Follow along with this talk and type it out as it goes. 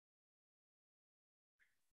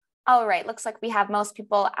All right, looks like we have most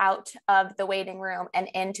people out of the waiting room and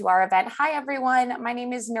into our event. Hi, everyone. My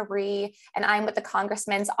name is Nari, and I'm with the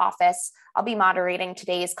Congressman's office. I'll be moderating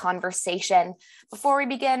today's conversation. Before we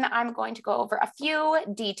begin, I'm going to go over a few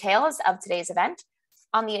details of today's event.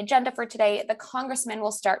 On the agenda for today, the Congressman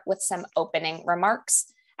will start with some opening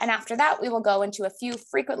remarks. And after that, we will go into a few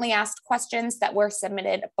frequently asked questions that were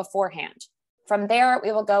submitted beforehand. From there,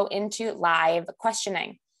 we will go into live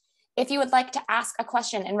questioning. If you would like to ask a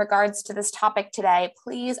question in regards to this topic today,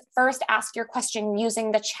 please first ask your question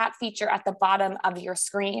using the chat feature at the bottom of your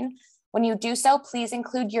screen. When you do so, please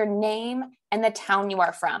include your name and the town you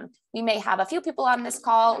are from. We may have a few people on this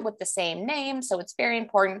call with the same name, so it's very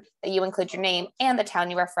important that you include your name and the town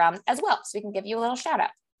you are from as well, so we can give you a little shout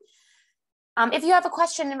out. If you have a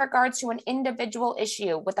question in regards to an individual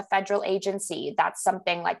issue with a federal agency, that's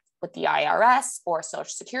something like with the IRS or Social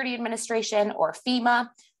Security Administration or FEMA,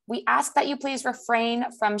 we ask that you please refrain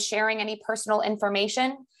from sharing any personal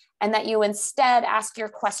information and that you instead ask your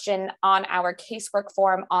question on our casework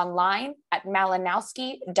forum online at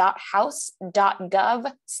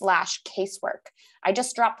malinowski.house.gov/casework. I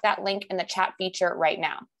just dropped that link in the chat feature right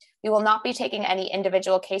now. We will not be taking any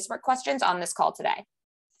individual casework questions on this call today.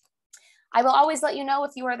 I will always let you know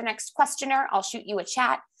if you are the next questioner. I'll shoot you a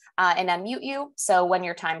chat and unmute you. So when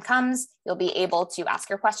your time comes, you'll be able to ask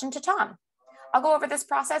your question to Tom. I'll go over this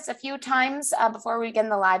process a few times before we begin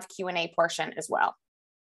the live Q&A portion as well.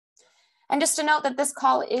 And just to note that this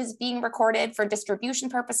call is being recorded for distribution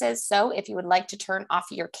purposes. So if you would like to turn off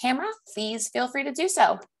your camera, please feel free to do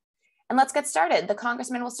so. And let's get started. The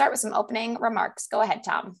Congressman will start with some opening remarks. Go ahead,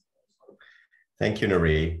 Tom. Thank you,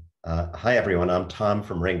 Nari. Hi, everyone. I'm Tom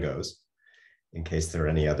from Ringo's, in case there are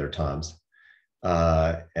any other Toms.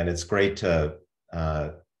 And it's great to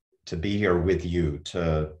be here with you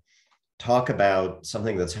to talk about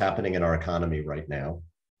something that's happening in our economy right now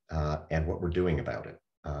and what we're doing about it,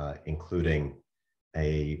 including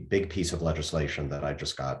a big piece of legislation that I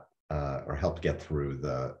just got or helped get through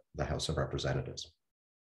the House of Representatives.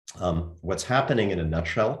 What's happening in a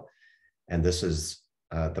nutshell, and this is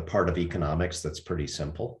the part of economics that's pretty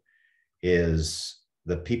simple, is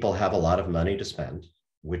that people have a lot of money to spend,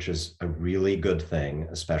 which is a really good thing,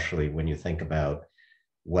 especially when you think about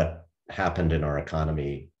what happened in our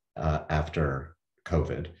economy after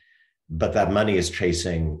COVID, but that money is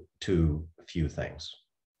chasing too few things.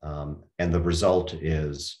 And the result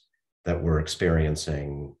is that we're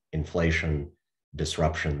experiencing inflation,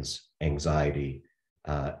 disruptions, anxiety,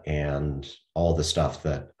 and all the stuff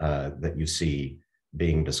that you see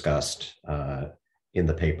being discussed in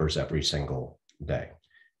the papers every single day.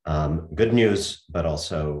 Good news, but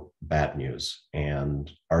also bad news.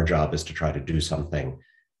 And our job is to try to do something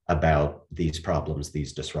about these problems,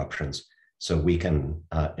 these disruptions, so we can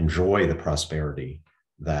enjoy the prosperity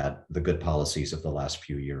that the good policies of the last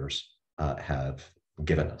few years have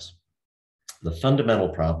given us. The fundamental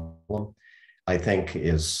problem, I think,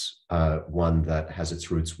 is one that has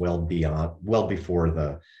its roots well before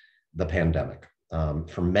the pandemic.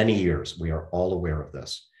 For many years, we are all aware of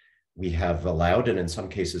this. We have allowed and in some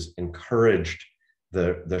cases encouraged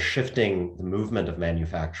the movement of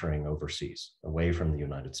manufacturing overseas, away from the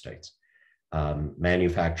United States,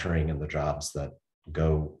 manufacturing and the jobs that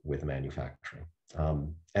go with manufacturing.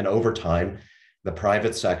 And over time, the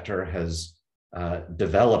private sector has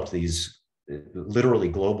developed these literally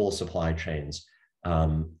global supply chains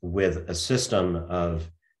with a system of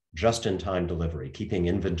just-in-time delivery, keeping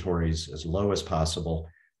inventories as low as possible,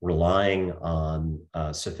 relying on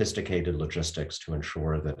sophisticated logistics to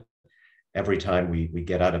ensure that every time we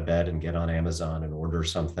get out of bed and get on Amazon and order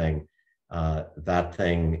something, that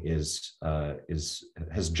thing has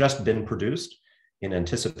just been produced in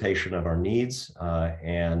anticipation of our needs,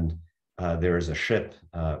 and there is a ship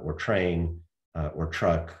or train or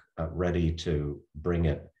truck ready to bring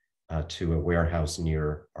it to a warehouse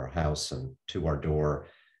near our house and to our door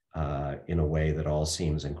in a way that all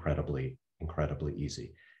seems incredibly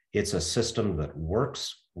easy. It's a system that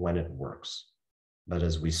works when it works. But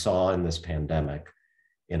as we saw in this pandemic,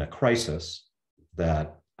 in a crisis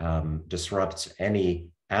that disrupts any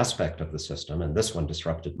aspect of the system, and this one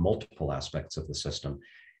disrupted multiple aspects of the system,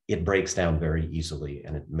 it breaks down very easily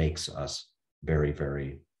and it makes us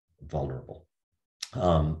very vulnerable.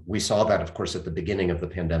 We saw that, of course, at the beginning of the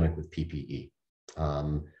pandemic with PPE.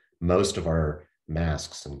 Most of our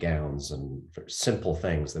masks and gowns and simple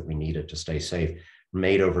things that we needed to stay safe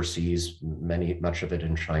made overseas, much of it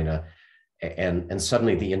in China. And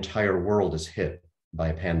suddenly the entire world is hit by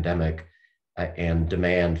a pandemic and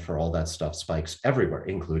demand for all that stuff spikes everywhere,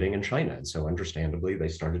 including in China. And so understandably, they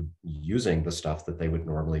started using the stuff that they would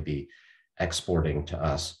normally be exporting to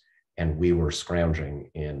us. and we were scrounging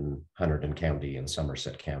in Hunterdon County and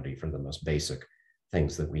Somerset County for the most basic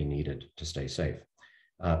things that we needed to stay safe.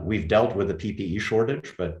 We've dealt with the PPE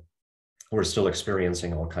shortage, but we're still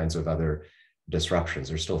experiencing all kinds of other disruptions.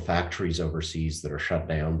 There's still factories overseas that are shut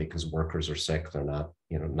down because workers are sick. They're not,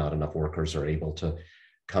 not enough workers are able to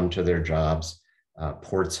come to their jobs.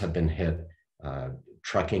 Ports have been hit.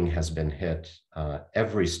 Trucking has been hit.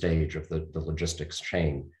 Every stage of the logistics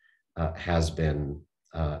chain has been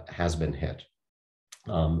hit.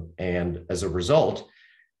 And as a result,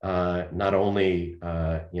 not only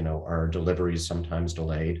are deliveries sometimes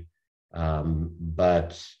delayed,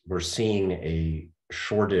 but we're seeing a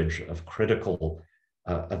shortage of critical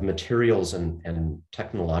of materials and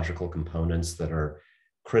technological components that are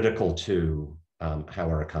critical to how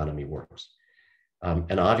our economy works.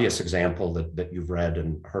 An obvious example that you've read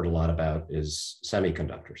and heard a lot about is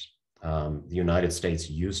semiconductors. The United States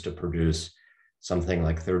used to produce something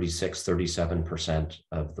like 36–37%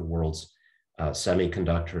 of the world's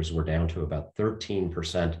semiconductors. We're down to about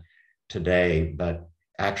 13% today, but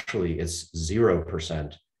actually it's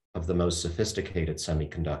 0% of the most sophisticated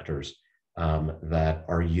semiconductors that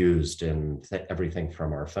are used in everything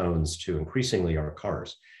from our phones to increasingly our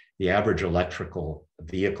cars. The average electrical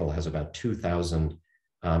vehicle has about 2,000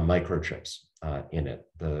 microchips in it.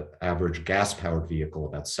 The average gas-powered vehicle,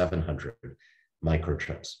 about 700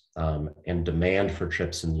 microchips. And demand for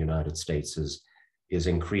chips in the United States is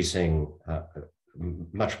increasing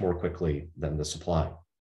much more quickly than the supply.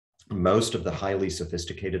 Most of the highly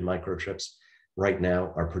sophisticated microchips right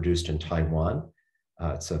now are produced in Taiwan.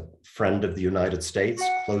 It's a friend of the United States,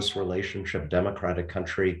 close relationship, democratic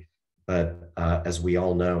country, but as we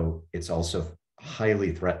all know, it's also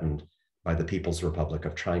highly threatened by the People's Republic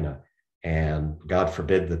of China. And God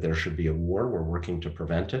forbid that there should be a war. We're working to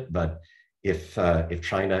prevent it. But if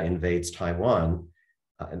China invades Taiwan,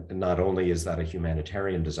 not only is that a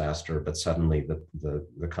humanitarian disaster, but suddenly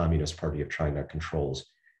the Communist Party of China controls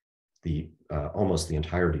almost the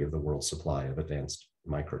entirety of the world's supply of advanced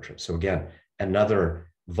microchips. So again, another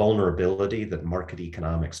vulnerability that market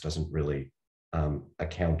economics doesn't really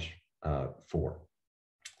account for.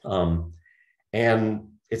 And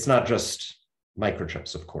it's not just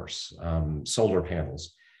microchips, of course. Solar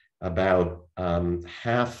panels. About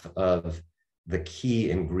half of the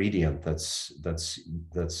key ingredient that's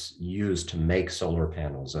used to make solar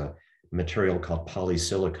panels, a material called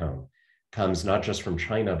polysilicon, comes not just from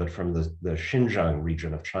China, but from the Xinjiang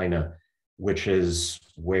region of China, which is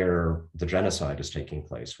where the genocide is taking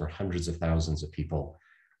place, where hundreds of thousands of people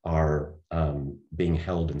are being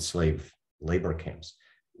held in slave labor camps.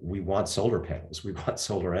 We want solar panels. We want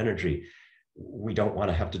solar energy. We don't want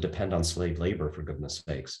to have to depend on slave labor, for goodness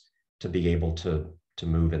sakes, to be able to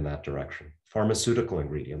move in that direction. Pharmaceutical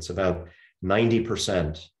ingredients, about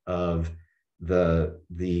 90% of the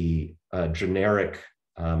generic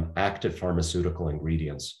active pharmaceutical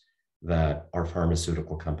ingredients that our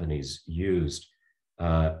pharmaceutical companies used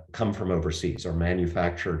come from overseas or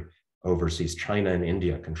manufactured overseas. China and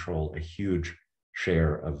India control a huge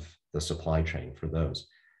share of the supply chain for those.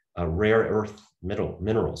 Rare earth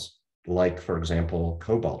minerals, like, for example,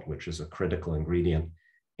 cobalt, which is a critical ingredient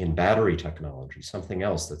in battery technology, something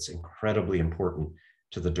else that's incredibly important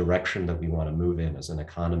to the direction that we want to move in as an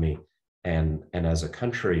economy and as a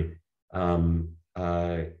country.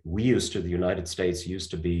 The United States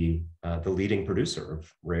used to be the leading producer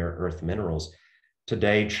of rare earth minerals.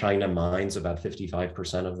 Today, China mines about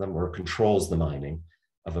 55% of them, or controls the mining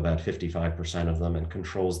of about 55% of them, and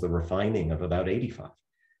controls the refining of about 85%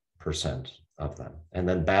 of them. And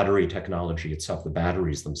then battery technology itself, the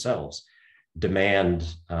batteries themselves,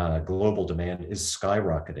 global demand is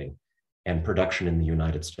skyrocketing, and production in the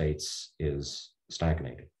United States is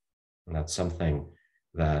stagnating. And that's something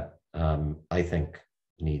that I think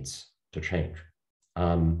needs to change.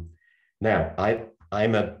 Now,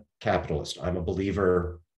 I'm a capitalist. I'm a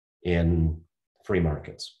believer in free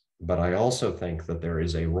markets, but I also think that there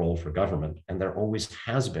is a role for government, and there always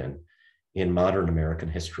has been in modern American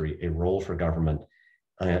history a role for government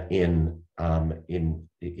in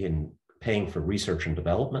paying for research and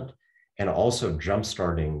development, and also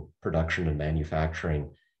jumpstarting production and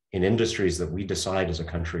manufacturing in industries that we decide as a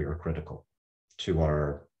country are critical to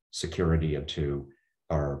our security and to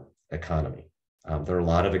our economy. There are a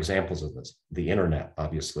lot of examples of this. The internet,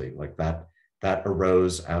 obviously, like that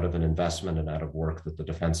arose out of an investment and out of work that the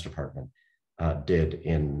Defense Department did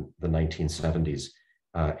in the 1970s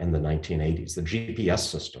and the 1980s. The GPS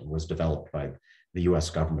system was developed by the US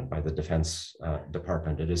government, by the Defense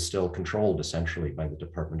Department. It is still controlled essentially by the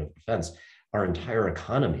Department of Defense. Our entire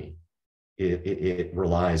economy, it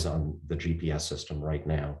relies on the GPS system right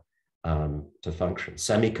now to function.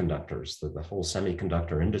 Semiconductors, the whole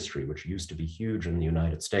semiconductor industry, which used to be huge in the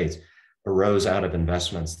United States, arose out of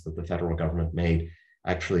investments that the federal government made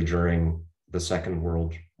actually during the Second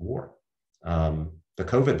World War. The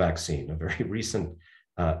COVID vaccine, a very recent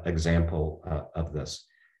example of this,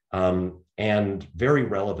 and very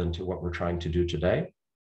relevant to what we're trying to do today.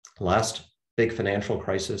 Last big financial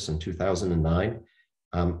crisis in 2009,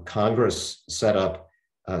 Congress set up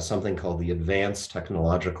something called the Advanced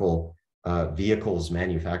Technological Vehicles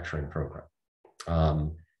Manufacturing Program.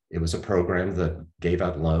 It was a program that gave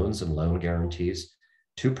out loans and loan guarantees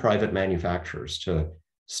to private manufacturers to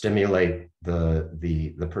stimulate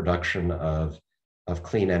the production of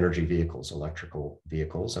clean energy vehicles, electrical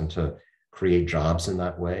vehicles, and to create jobs in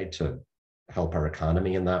that way, to help our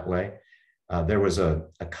economy in that way. There was a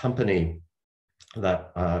company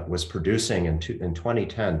that was producing in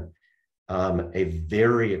 2010 a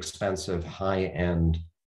very expensive high-end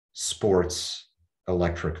sports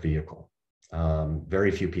electric vehicle.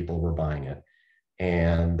 Very few people were buying it.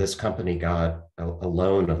 And this company got a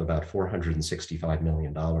loan of about $465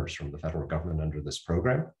 million from the federal government under this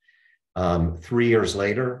program. 3 years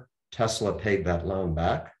later, Tesla paid that loan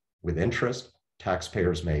back with interest.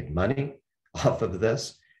 Taxpayers made money off of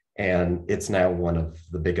this. And it's now one of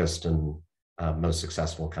the biggest and most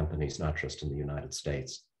successful companies, not just in the United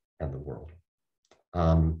States and the world.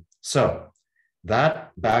 So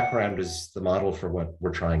that background is the model for what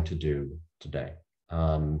we're trying to do today.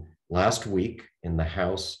 Last week in the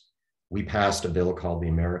House, we passed a bill called the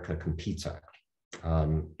America Competes Act.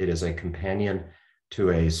 It is a companion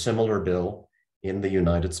to a similar bill in the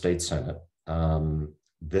United States Senate.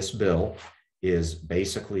 This bill is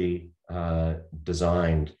basically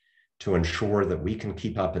designed to ensure that we can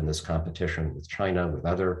keep up in this competition with China, with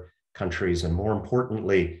other countries, and more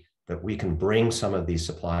importantly, that we can bring some of these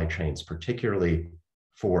supply chains, particularly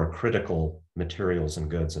for critical materials and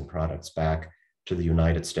goods and products, back to the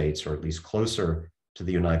United States, or at least closer to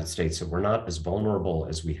the United States, so we're not as vulnerable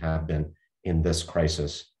as we have been in this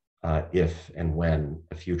crisis, if and when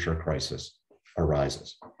a future crisis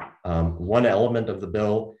arises. One element of the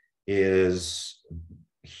bill is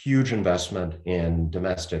huge investment in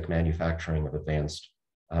domestic manufacturing of advanced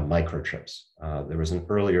microchips. There was an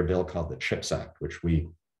earlier bill called the CHIPS Act, which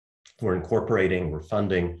we're incorporating, we're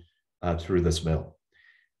funding through this bill.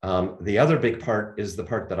 The other big part is the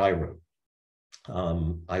part that I wrote.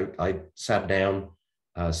 I sat down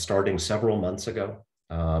starting several months ago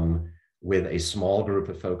with a small group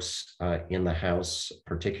of folks in the House,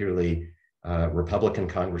 particularly Republican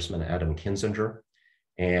Congressman Adam Kinzinger,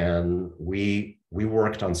 and we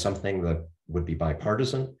worked on something that would be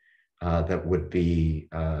bipartisan, that would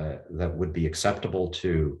be acceptable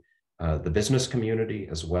to the business community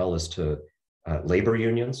as well as to labor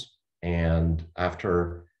unions. And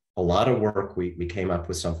after a lot of work, we came up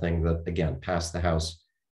with something that, again, passed the House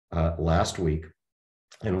last week.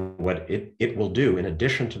 And what it will do, in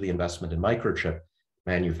addition to the investment in microchip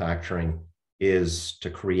manufacturing, is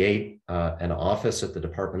to create an office at the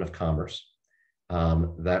Department of Commerce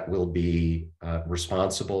that will be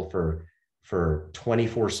responsible for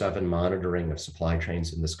 24/7 monitoring of supply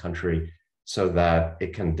chains in this country, so that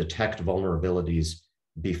it can detect vulnerabilities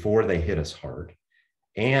before they hit us hard.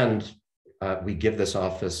 And we give this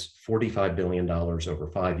office $45 billion over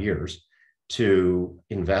 5 years to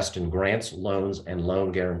invest in grants, loans, and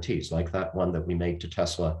loan guarantees, like that one that we made to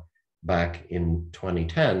Tesla back in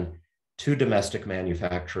 2010, to domestic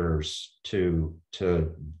manufacturers to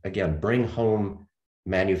again, bring home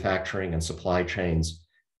manufacturing and supply chains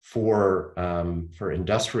for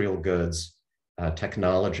industrial goods,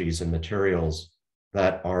 technologies, and materials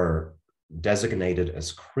that are designated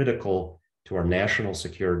as critical to our national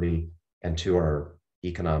security and to our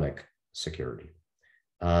economic security.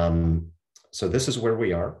 So this is where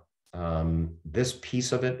we are. This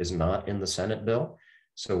piece of it is not in the Senate bill.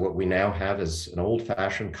 So what we now have is an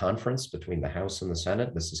old-fashioned conference between the House and the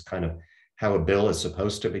Senate. This is kind of how a bill is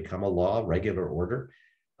supposed to become a law, regular order.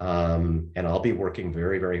 And I'll be working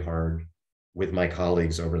very, very hard with my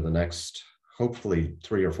colleagues over the next, hopefully,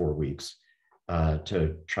 3 or 4 weeks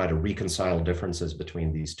to try to reconcile differences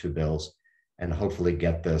between these two bills and hopefully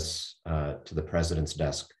get this to the president's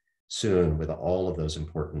desk soon with all of those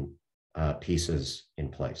important pieces in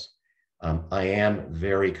place. I am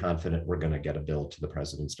very confident we're going to get a bill to the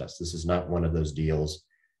president's desk. This is not one of those deals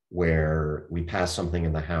where we pass something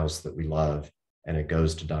in the House that we love and it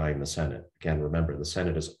goes to die in the Senate. Again, remember, the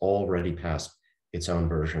Senate has already passed its own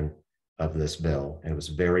version of this bill, and it was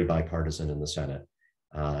very bipartisan in the Senate.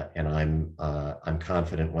 And I'm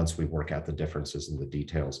confident once we work out the differences and the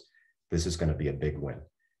details, this is going to be a big win.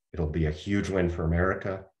 It'll be a huge win for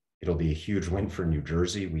America. It'll be a huge win for New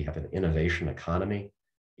Jersey. We have an innovation economy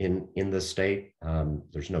in the state.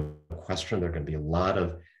 There's no question there are going to be a lot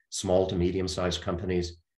of small to medium-sized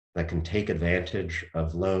companies that can take advantage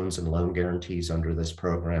of loans and loan guarantees under this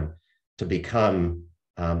program to become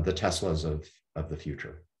the Teslas of the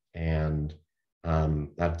future. And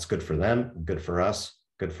that's good for them, good for us,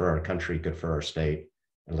 good for our country, good for our state.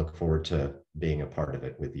 I look forward to being a part of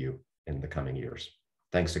it with you in the coming years.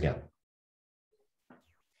 Thanks again.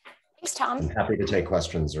 Thanks, Tom. I'm happy to take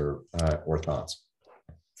questions or thoughts.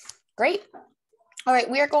 Great. All right,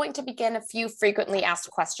 we are going to begin a few frequently asked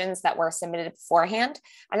questions that were submitted beforehand.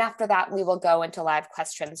 And after that, we will go into live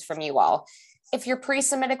questions from you all. If your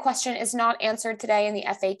pre-submitted question is not answered today in the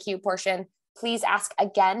FAQ portion, please ask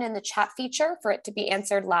again in the chat feature for it to be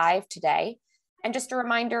answered live today. And just a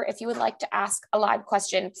reminder, if you would like to ask a live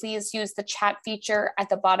question, please use the chat feature at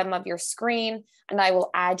the bottom of your screen, and I will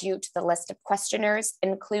add you to the list of questioners,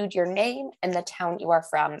 include your name and the town you are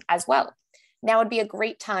from as well. Now would be a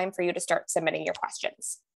great time for you to start submitting your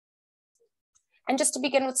questions. And just to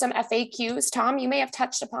begin with some FAQs, Tom, you may have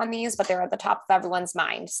touched upon these, but they're at the top of everyone's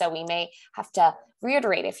mind, so we may have to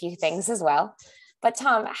reiterate a few things as well. But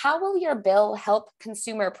Tom, how will your bill help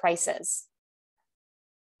consumer prices?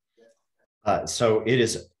 So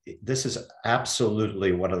this is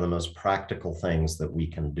absolutely one of the most practical things that we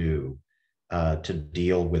can do to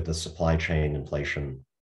deal with the supply chain inflation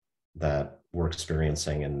that we're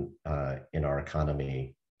experiencing in our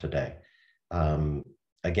economy today.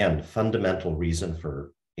 Again, fundamental reason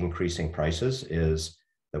for increasing prices is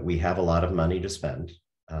that we have a lot of money to spend.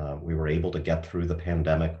 We were able to get through the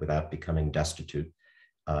pandemic without becoming destitute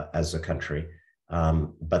as a country.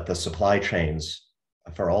 But the supply chains,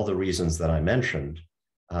 for all the reasons that I mentioned,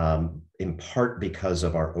 in part because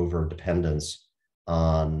of our overdependence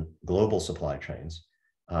on global supply chains,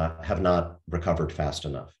 have not recovered fast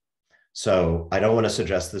enough. So I don't want to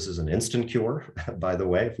suggest this is an instant cure, by the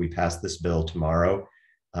way. If we pass this bill tomorrow,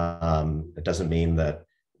 it doesn't mean that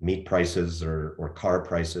meat prices or car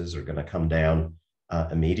prices are going to come down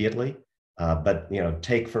immediately. But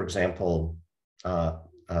take, for example,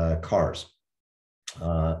 cars.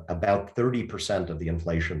 About 30% of the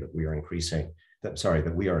inflation that we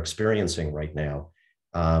are experiencing right now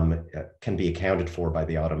can be accounted for by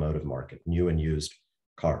the automotive market, new and used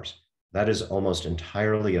cars. That is almost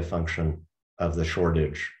entirely a function of the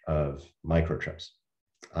shortage of microchips.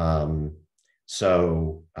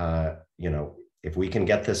 If we can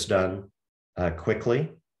get this done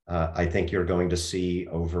quickly, I think you're going to see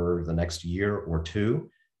over the next year or two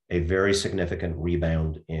a very significant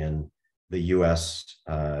rebound in the U.S.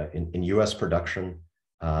 in U.S. production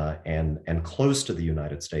and close to the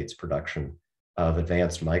United States production of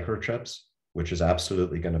advanced microchips, which is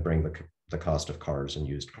absolutely going to bring the cost of cars and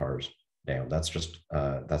used cars down. That's just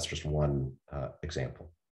one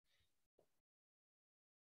example.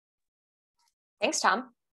 Thanks, Tom.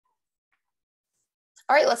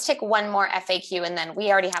 All right, let's take one more FAQ, and then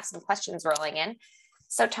we already have some questions rolling in.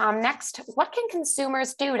 So Tom, next, what can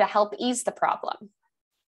consumers do to help ease the problem?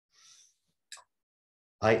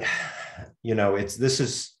 This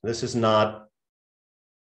is not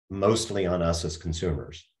mostly on us as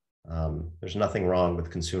consumers. There's nothing wrong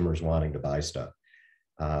with consumers wanting to buy stuff.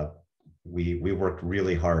 We worked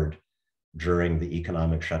really hard during the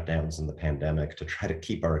economic shutdowns and the pandemic to try to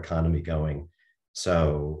keep our economy going,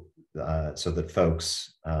 so that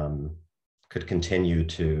folks could continue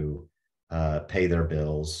to pay their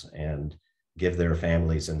bills and give their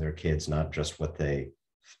families and their kids not just what they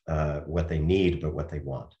need, but what they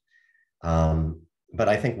want. But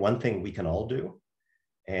I think one thing we can all do,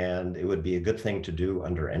 and it would be a good thing to do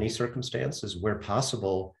under any circumstances, where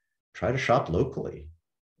possible, try to shop locally.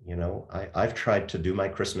 I've tried to do my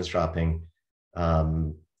Christmas shopping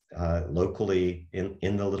locally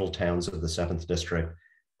in the little towns of the 7th District,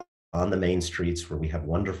 on the main streets where we have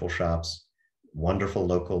wonderful shops, wonderful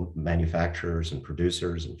local manufacturers and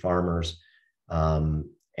producers and farmers, and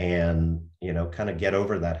kind of get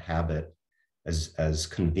over that habit, as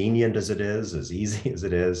convenient as it is, as easy as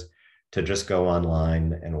it is, to just go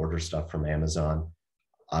online and order stuff from Amazon.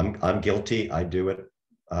 I'm guilty. I do it.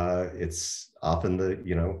 It's often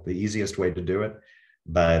the easiest way to do it,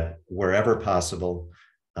 but wherever possible,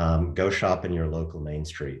 go shop in your local main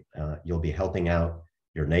street. You'll be helping out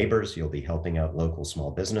your neighbors. You'll be helping out local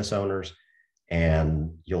small business owners,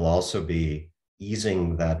 and you'll also be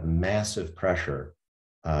easing that massive pressure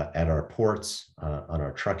at our ports, on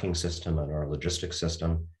our trucking system, on our logistics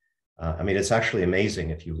system. It's actually amazing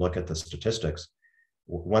if you look at the statistics.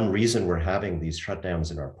 One reason we're having these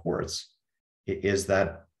shutdowns in our ports is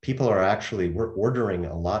that we're ordering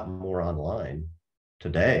a lot more online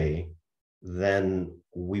today than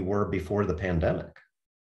we were before the pandemic.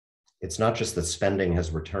 It's not just that spending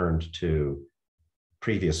has returned to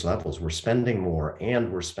previous levels. We're spending more,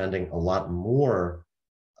 and we're spending a lot more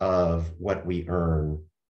of what we earn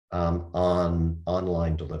on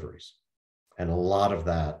online deliveries. And a lot of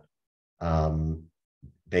that,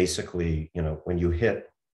 basically, when you hit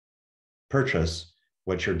purchase,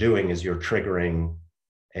 what you're doing is you're triggering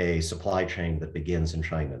a supply chain that begins in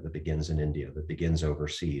China, that begins in India, that begins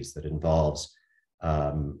overseas, that involves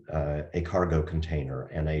a cargo container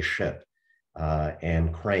and a ship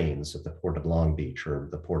and cranes at the Port of Long Beach or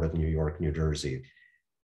the Port of New York, New Jersey,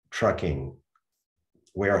 trucking,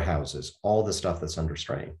 warehouses, all the stuff that's under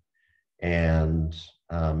strain. And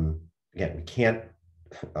again, we can't,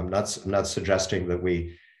 I'm not suggesting that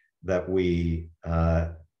we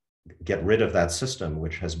get rid of that system,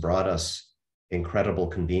 which has brought us incredible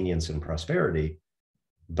convenience and prosperity,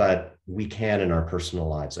 but we can in our personal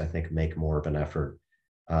lives, I think, make more of an effort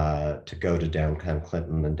to go to downtown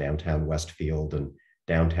Clinton and downtown Westfield and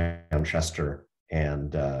downtown Chester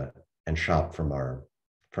and shop from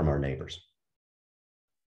our neighbors.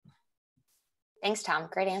 Thanks, Tom.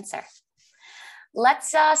 Great answer. Let's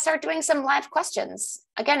start doing some live questions.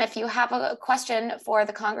 Again, if you have a question for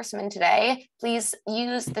the Congressman today, please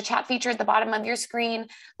use the chat feature at the bottom of your screen.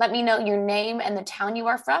 Let me know your name and the town you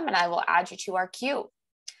are from, and I will add you to our queue.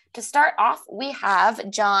 To start off, we have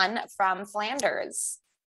John from Flanders.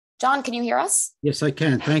 John, can you hear us? Yes, I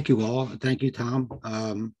can. Thank you all. Thank you,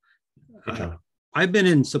 Tom. I've been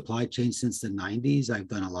in supply chain since the 90s. I've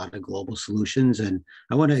done a lot of global solutions, and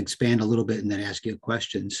I want to expand a little bit and then ask you a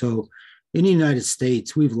question. So in the United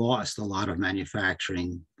States, we've lost a lot of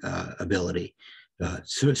manufacturing ability.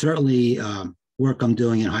 Certainly work I'm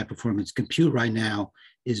doing in high performance compute right now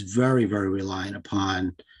is very, very reliant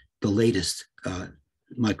upon the latest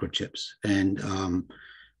microchips. And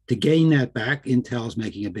to gain that back, Intel's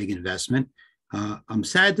making a big investment. I'm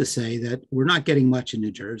sad to say that we're not getting much in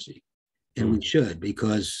New Jersey. And we should,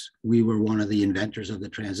 because we were one of the inventors of the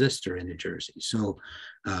transistor in New Jersey. So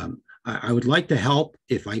I would like to help,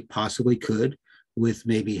 if I possibly could, with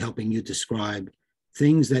maybe helping you describe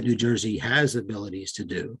things that New Jersey has abilities to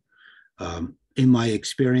do. In my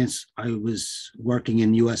experience, I was working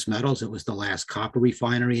in US Metals. It was the last copper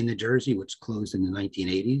refinery in New Jersey, which closed in the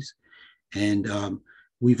 1980s. And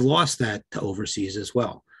we've lost that to overseas as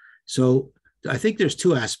well. So I think there's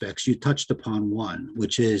two aspects. You touched upon one,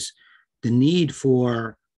 which is the need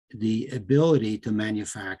for the ability to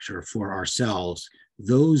manufacture for ourselves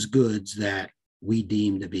those goods that we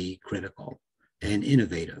deem to be critical and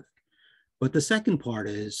innovative. But the second part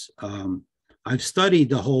is I've studied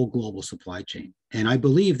the whole global supply chain, and I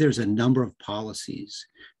believe there's a number of policies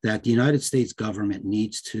that the United States government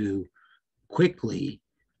needs to quickly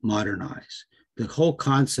modernize. The whole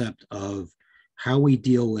concept of how we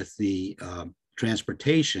deal with the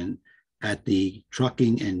transportation at the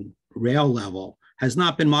trucking and rail level has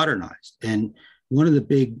not been modernized. And one of the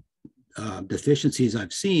big deficiencies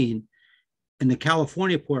I've seen in the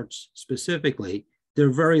California ports specifically, they're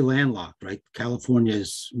very landlocked, right?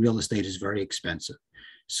 California's real estate is very expensive.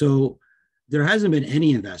 So there hasn't been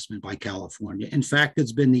any investment by California. In fact,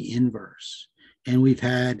 it's been the inverse. And we've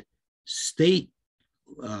had state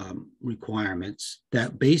requirements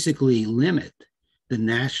that basically limit the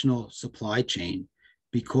national supply chain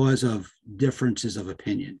because of differences of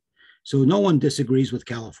opinion. So no one disagrees with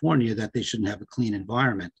California that they shouldn't have a clean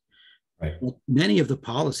environment. Right. Well, many of the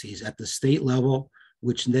policies at the state level,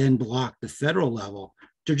 which then block the federal level,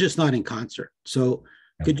 they're just not in concert. So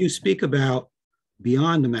could you speak about,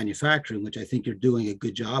 beyond the manufacturing, which I think you're doing a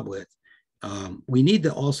good job with, we need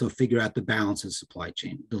to also figure out the balance of supply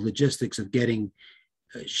chain, the logistics of getting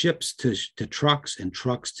ships to trucks and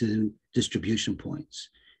trucks to distribution points.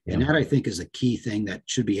 Yeah. And that, I think, is a key thing that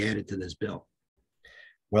should be added to this bill.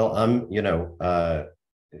 Well,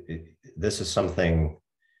 this is something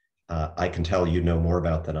I can tell you know more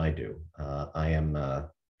about than I do.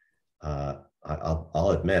 I'll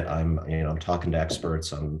admit I'm talking to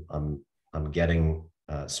experts. I'm getting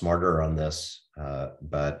smarter on this,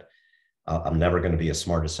 but I'm never going to be as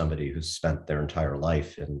smart as somebody who's spent their entire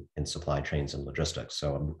life in supply chains and logistics.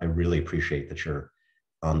 So I really appreciate that you're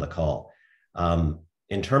on the call.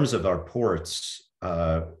 In terms of our ports,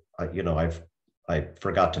 I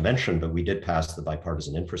forgot to mention, but we did pass the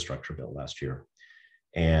bipartisan infrastructure bill last year.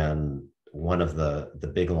 And one of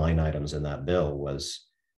the big line items in that bill was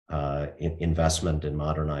investment in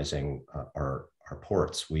modernizing our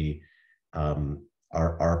ports.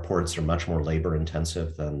 Our ports are much more labor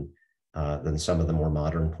intensive than some of the more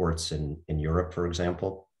modern ports in Europe, for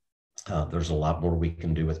example. There's a lot more we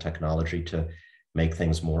can do with technology to make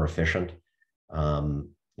things more efficient.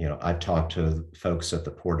 I've talked to folks at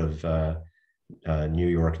the port of New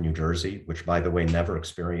York, New Jersey, which, by the way, never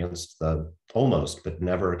experienced the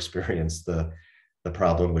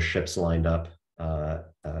problem with ships lined up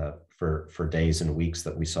for days and weeks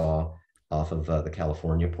that we saw off of the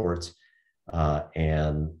California ports.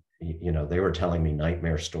 And they were telling me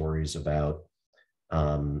nightmare stories about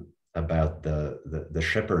the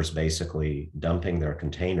shippers basically dumping their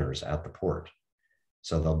containers at the port.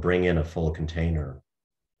 So they'll bring in a full container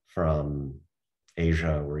from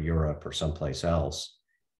Asia or Europe or someplace else.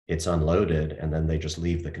 It's unloaded, and then they just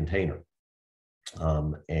leave the container.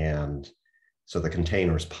 And so the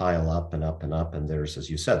containers pile up and up and up, and there's, as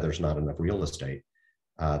you said, there's not enough real estate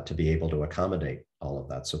to be able to accommodate all of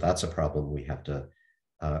that. So that's a problem we have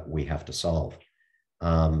to solve.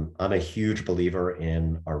 I'm a huge believer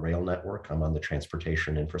in our rail network. I'm on the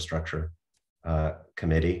Transportation Infrastructure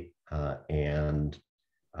Committee, and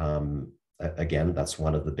again, that's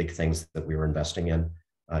one of the big things that we were investing in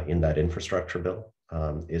that infrastructure bill,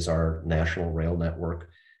 is our national rail network,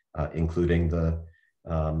 including the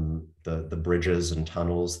bridges and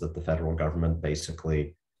tunnels that the federal government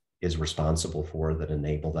basically is responsible for that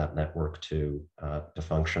enable that network to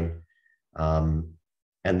function.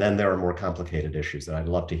 And then there are more complicated issues that I'd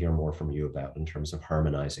love to hear more from you about in terms of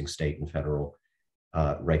harmonizing state and federal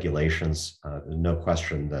regulations. No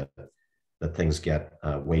question that things get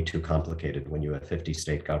way too complicated when you have 50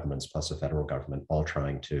 state governments plus a federal government all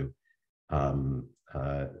trying to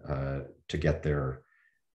get their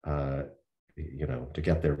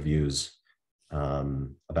views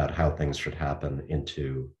about how things should happen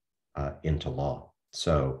into law.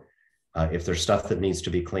 So if there's stuff that needs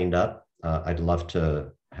to be cleaned up, I'd love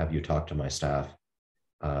to have you talk to my staff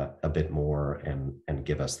a bit more and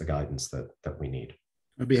give us the guidance that we need.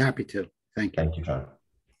 I'd be happy to. Thank you. Thank you, John.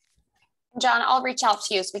 John, I'll reach out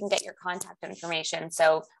to you so we can get your contact information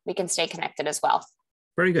so we can stay connected as well.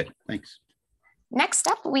 Very good. Thanks. Next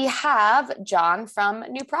up, we have John from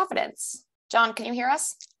New Providence. John, can you hear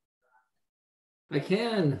us? I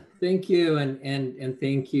can. Thank you. And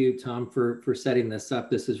thank you, Tom, for setting this up.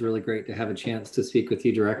 This is really great to have a chance to speak with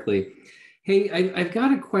you directly. Hey, I've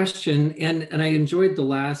got a question, and I enjoyed the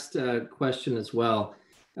last question as well.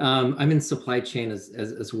 I'm in supply chain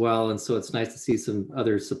as well, and so it's nice to see some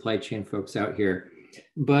other supply chain folks out here.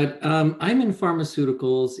 But I'm in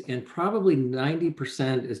pharmaceuticals, and probably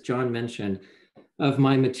 90%, as John mentioned, of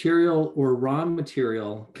my material or raw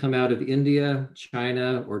material come out of India,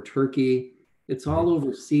 China, or Turkey. It's all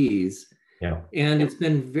overseas. Yeah. And it's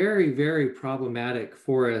been very, very problematic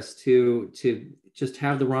for us to just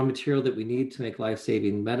have the raw material that we need to make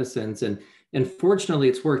life-saving medicines. And fortunately,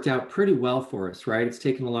 it's worked out pretty well for us, right? It's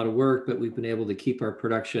taken a lot of work, but we've been able to keep our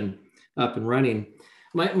production up and running.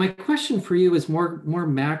 My question for you is more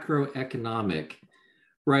macroeconomic,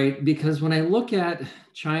 right? Because when I look at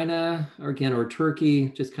China, or Turkey,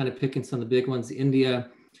 just kind of picking some of the big ones, India,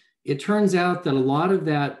 it turns out that a lot of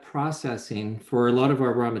that processing for a lot of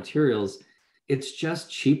our raw materials, it's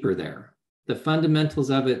just cheaper there. The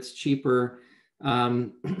fundamentals of it's cheaper.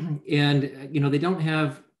 And, they don't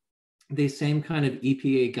have the same kind of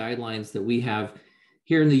EPA guidelines that we have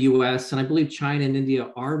here in the US. And I believe China and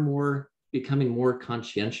India are becoming more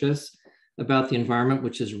conscientious about the environment,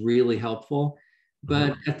 which is really helpful.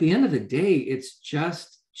 But at the end of the day, it's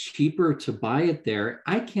just cheaper to buy it there.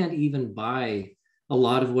 I can't even buy a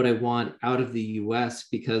lot of what I want out of the US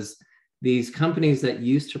because these companies that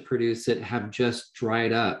used to produce it have just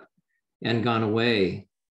dried up and gone away.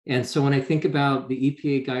 And so when I think about the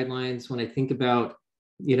EPA guidelines, when I think about,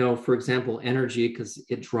 for example, energy, because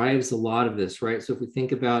it drives a lot of this, right? So if we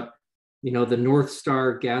think about, the North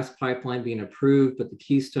Star gas pipeline being approved, but the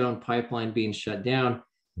Keystone pipeline being shut down.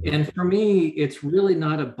 And for me, it's really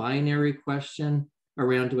not a binary question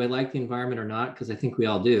around, do I like the environment or not? Because I think we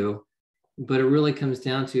all do. But it really comes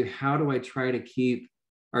down to, how do I try to keep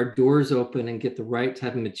our doors open and get the right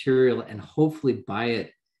type of material and hopefully buy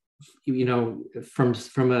it,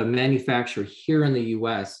 from a manufacturer here in the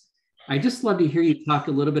US. I just love to hear you talk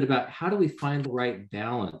a little bit about how do we find the right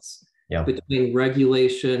balance between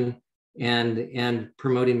regulation and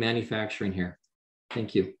promoting manufacturing here.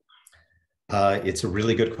 Thank you. It's a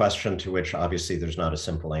really good question to which obviously there's not a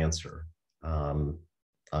simple answer.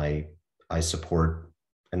 I support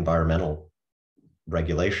environmental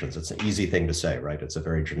regulations. It's an easy thing to say, right? It's a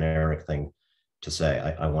very generic thing to say.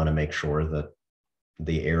 I want to make sure that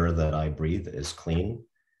the air that I breathe is clean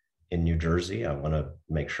in New Jersey. I want to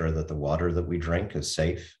make sure that the water that we drink is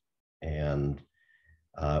safe. And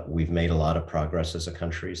we've made a lot of progress as a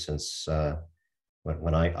country since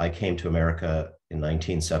When I came to America in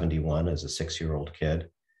 1971 as a 6-year-old kid,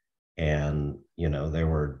 and there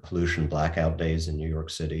were pollution blackout days in New York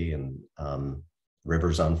City, and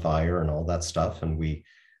rivers on fire and all that stuff, and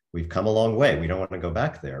we've come a long way. We don't want to go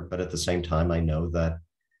back there, but at the same time, I know that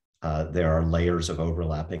there are layers of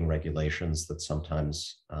overlapping regulations that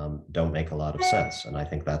sometimes don't make a lot of sense, and I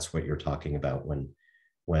think that's what you're talking about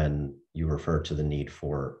when you refer to the need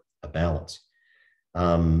for a balance.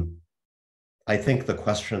 I think the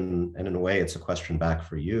question, and in a way it's a question back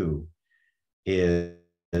for you, is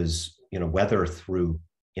whether through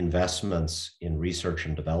investments in research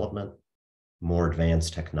and development, more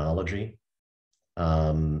advanced technology,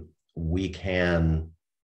 we can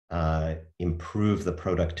improve the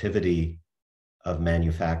productivity of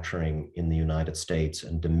manufacturing in the United States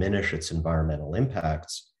and diminish its environmental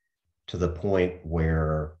impacts to the point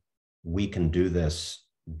where we can do this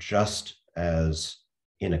just as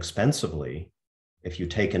inexpensively if you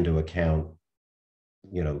take into account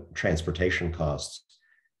transportation costs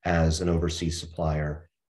as an overseas supplier,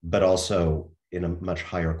 but also in a much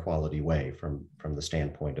higher quality way from the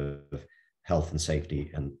standpoint of health and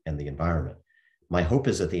safety and the environment. My hope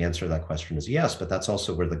is that the answer to that question is yes, but that's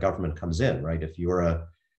also where the government comes in, right? If you're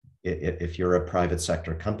a private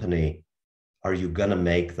sector company, are you going to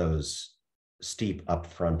make those steep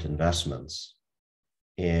upfront investments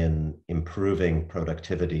in improving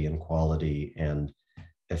productivity and quality and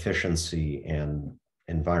efficiency and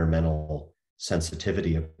environmental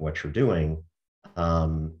sensitivity of what you're doing,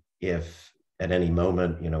 if at any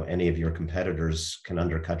moment, any of your competitors can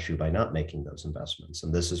undercut you by not making those investments?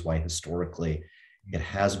 And this is why historically it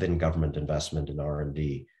has been government investment in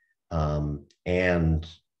R&D, and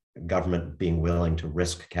government being willing to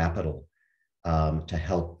risk capital to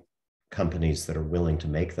help companies that are willing to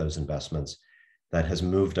make those investments that has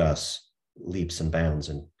moved us leaps and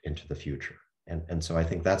bounds into the future. And so I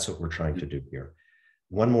think that's what we're trying to do here.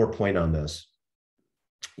 One more point on this,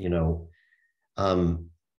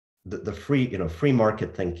 the free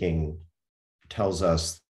market thinking tells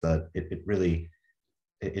us that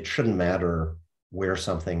it shouldn't matter where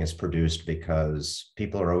something is produced, because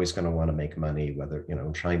people are always going to want to make money, whether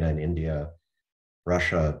China and India,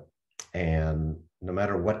 Russia, and no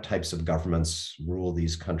matter what types of governments rule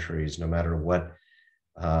these countries, no matter what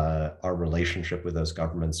our relationship with those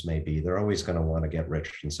governments may be, they're always going to want to get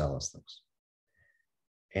rich and sell us things.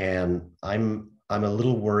 And I'm a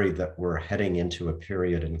little worried that we're heading into a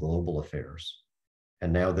period in global affairs,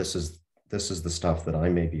 and now this is the stuff that I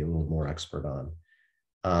may be a little more expert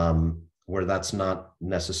on, where that's not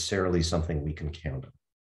necessarily something we can count on.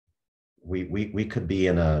 We could be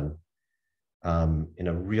in a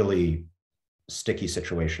really sticky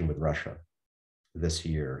situation with Russia this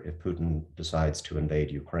year if Putin decides to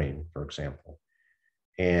invade Ukraine, for example.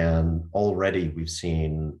 And already we've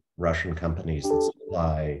seen Russian companies that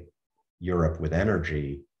supply Europe with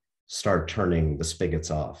energy start turning the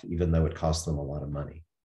spigots off, even though it costs them a lot of money,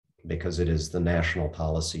 because it is the national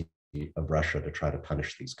policy of Russia to try to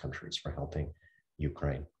punish these countries for helping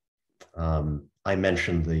Ukraine. I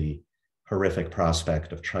mentioned the horrific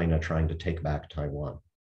prospect of China trying to take back Taiwan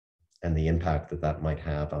and the impact that that might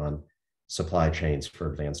have on supply chains for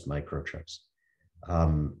advanced microchips.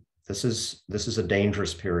 This is a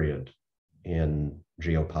dangerous period in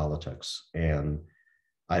geopolitics, and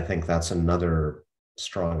I think that's another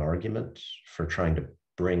strong argument for trying to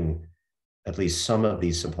bring at least some of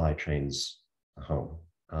these supply chains home.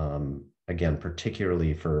 Again,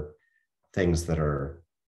 particularly for things that are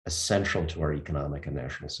essential to our economic and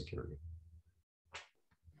national security.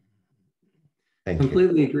 Thank you.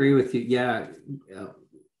 Completely agree with you. Yeah.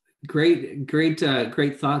 Great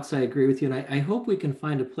thoughts. I agree with you. And I hope we can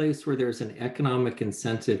find a place where there's an economic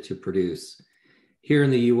incentive to produce here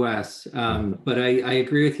in the US. But I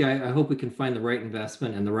agree with you. I hope we can find the right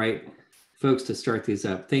investment and the right folks to start these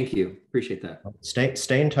up. Thank you. Appreciate that.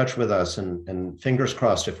 Stay in touch with us, and fingers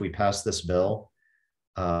crossed if we pass this bill.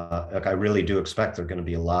 Like, I really do expect there are going to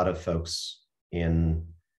be a lot of folks in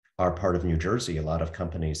our part of New Jersey, a lot of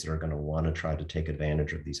companies that are going to want to try to take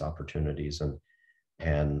advantage of these opportunities.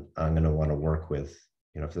 And I'm going to want to work with,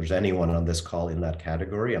 if there's anyone on this call in that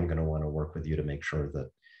category, I'm going to want to work with you to make sure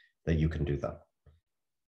that you can do that.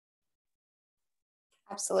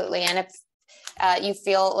 Absolutely. And if you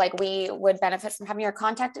feel like we would benefit from having your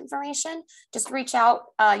contact information, just reach out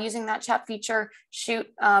using that chat feature, shoot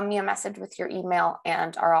me a message with your email,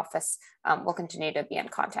 and our office will continue to be in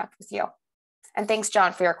contact with you. And thanks,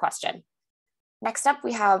 John, for your question. Next up,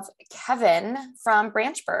 we have Kevin from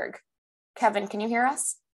Branchburg. Kevin, can you hear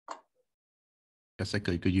us? Yes, I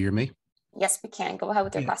could. Could you hear me? Yes, we can. Go ahead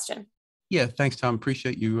with your question. Yeah, thanks, Tom.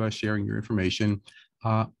 Appreciate you sharing your information.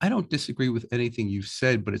 I don't disagree with anything you've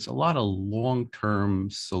said, but it's a lot of long-term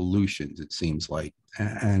solutions, it seems like.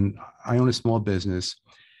 And I own a small business,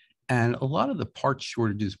 and a lot of the parts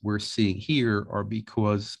shortages we're seeing here are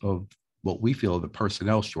because of what we feel are the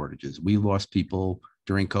personnel shortages. We lost people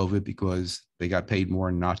during COVID because they got paid more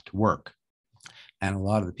not to work. And a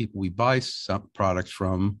lot of the people we buy some products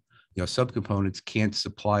from, subcomponents can't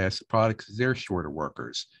supply us the products because they're short of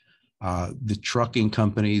workers. The trucking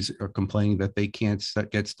companies are complaining that they can't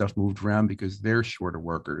get stuff moved around because they're short of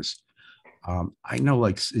workers. I know,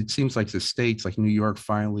 like, it seems like the states, like New York,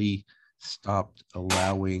 finally stopped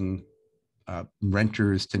allowing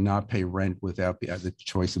renters to not pay rent without the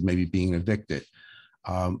choice of maybe being evicted.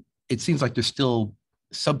 It seems like there's still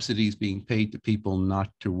subsidies being paid to people not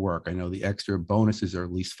to work. I know the extra bonuses are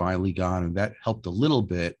at least finally gone, and that helped a little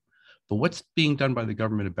bit. But what's being done by the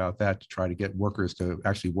government about that to try to get workers to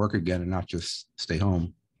actually work again and not just stay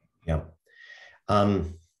home? Yeah. I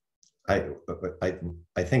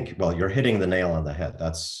think, well, you're hitting the nail on the head.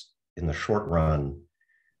 That's, in the short run,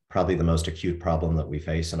 probably the most acute problem that we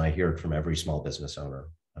face. And I hear it from every small business owner,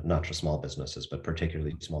 not just small businesses, but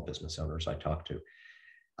particularly small business owners I talk to.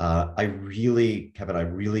 Kevin, I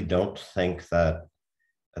really don't think that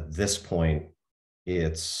at this point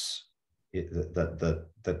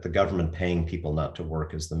that the government paying people not to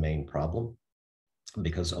work is the main problem,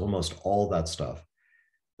 because almost all that stuff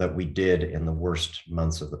that we did in the worst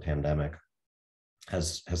months of the pandemic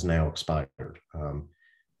has now expired.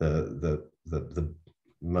 The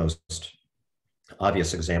most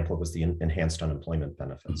obvious example was the enhanced unemployment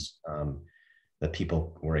benefits that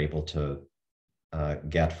people were able to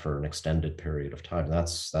get for an extended period of time.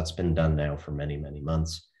 That's been done now for many, many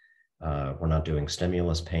months. We're not doing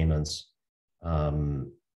stimulus payments.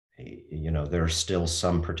 There are still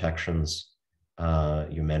some protections.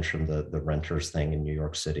 You mentioned the renters thing in New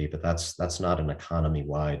York City, but that's not an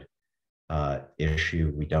economy-wide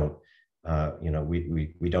issue. We don't,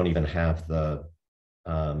 we don't even have the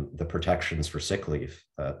protections for sick leave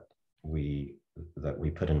that we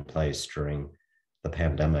put in place during the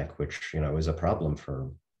pandemic, which is a problem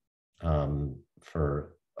for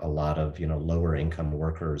a lot of lower income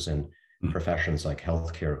workers in professions like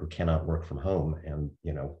healthcare who cannot work from home, and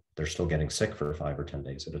they're still getting sick for 5 or 10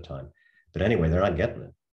 days at a time. But anyway, they're not getting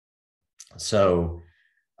it. So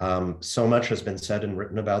much has been said and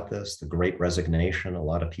written about this. The Great Resignation. A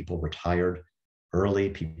lot of people retired early.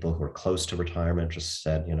 People who are close to retirement just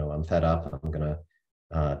said, I'm fed up. I'm going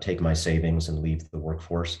to take my savings and leave the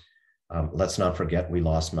workforce. Let's not forget we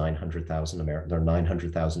lost 900,000 Americans. There are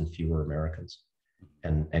 900,000 fewer Americans.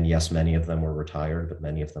 And yes, many of them were retired, but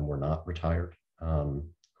many of them were not retired, who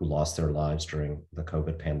lost their lives during the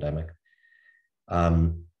COVID pandemic.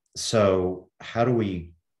 So how do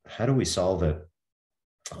we solve it?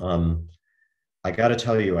 I got to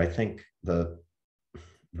tell you, I think the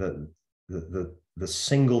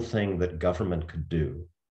single thing that government could do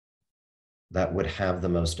that would have the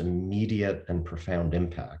most immediate and profound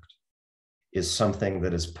impact is something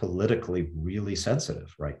that is politically really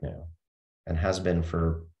sensitive right now, and has been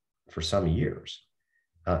for some years,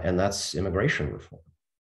 and that's immigration reform.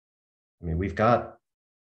 I mean, we've got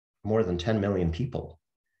more than 10 million people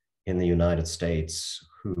in the United States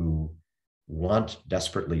who want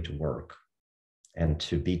desperately to work and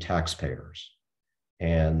to be taxpayers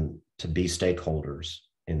and to be stakeholders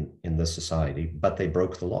in this society, but they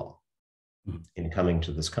broke the law in coming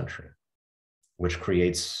to this country, which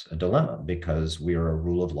creates a dilemma because we are a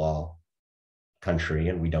rule of law country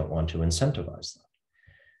and we don't want to incentivize that.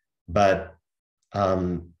 But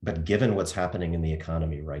given what's happening in the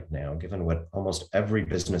economy right now, given what almost every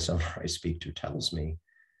business owner I speak to tells me,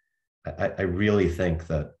 I really think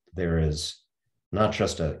that there is not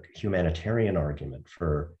just a humanitarian argument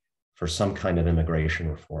for some kind of immigration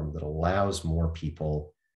reform that allows more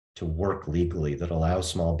people to work legally, that allows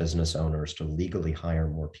small business owners to legally hire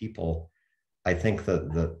more people. I think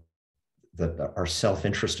that our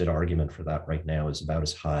self-interested argument for that right now is about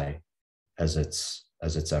as high as it's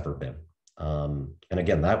ever been. And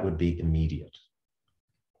again, that would be immediate.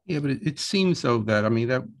 Yeah, but it seems though that,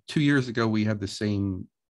 that 2 years ago, we had the same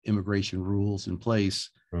immigration rules in place.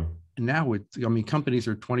 And now companies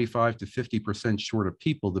are 25 to 50% short of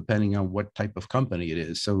people, depending on what type of company it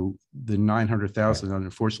is. So the 900,000 that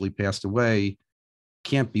unfortunately passed away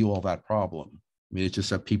can't be all that problem. It's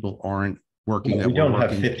just that people aren't working. Well, we don't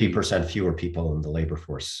have 50% fewer people in the labor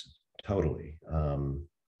force totally. And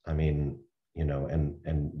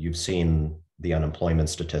you've seen the unemployment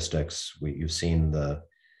statistics. You've seen the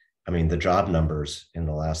job numbers in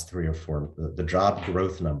the last 3 or 4, the job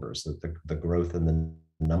growth numbers, the growth in the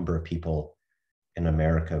number of people in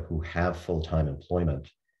America who have full-time employment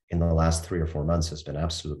in the last 3 or 4 months has been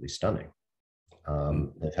absolutely stunning.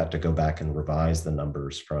 They've had to go back and revise the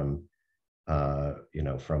numbers from,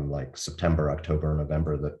 from like September, October,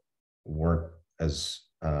 November that weren't as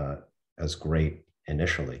great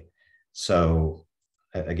initially. So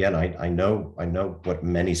again, I know what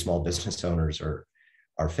many small business owners are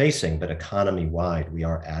facing, but economy-wide, we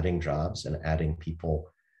are adding jobs and adding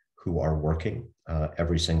people who are working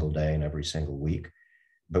every single day and every single week.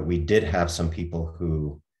 But we did have some people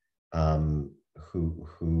who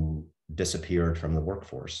disappeared from the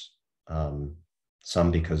workforce.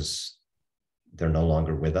 Some because they're no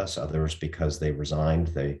longer with us, others because they resigned,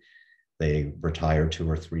 they retired 2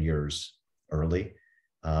 or 3 years early.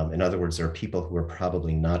 In other words, there are people who are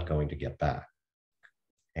probably not going to get back.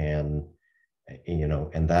 And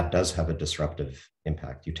that does have a disruptive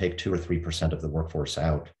impact. You take 2 or 3% of the workforce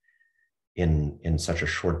out in such a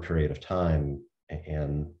short period of time,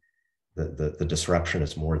 and the disruption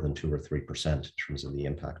is more than 2 or 3% in terms of the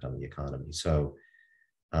impact on the economy. So,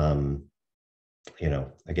 again,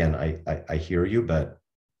 I hear you, but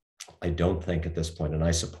I don't think at this point, and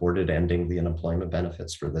I supported ending the unemployment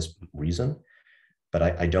benefits for this reason, but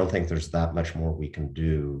I don't think there's that much more we can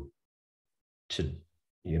do to,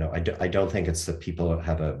 I don't think it's that people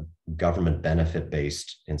have a government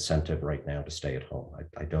benefit-based incentive right now to stay at home.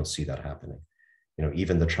 I don't see that happening.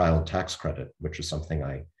 Even the child tax credit, which is something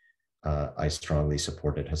I strongly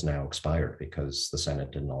supported, has now expired because the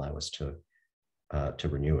Senate didn't allow us to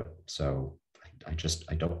renew it. So I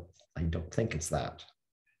don't think it's that.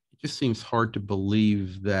 It just seems hard to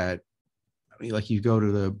believe that. I mean, like you go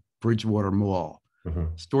to the Bridgewater Mall.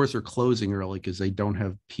 Mm-hmm. Stores are closing early because they don't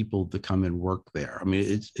have people to come and work there. I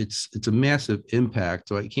mean, it's a massive impact.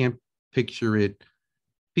 So I can't picture it.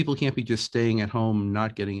 People can't be just staying at home,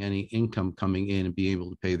 not getting any income coming in and being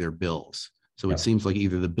able to pay their bills. So It seems like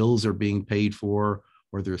either the bills are being paid for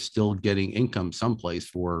or they're still getting income someplace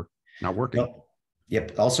for not working. Well,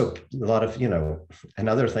 yep. Also, a lot of,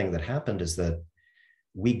 another thing that happened is that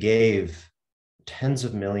we gave tens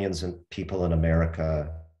of millions of people in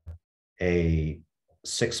America a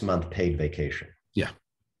 6-month paid vacation. Yeah.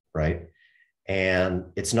 Right. And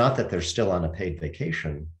it's not that they're still on a paid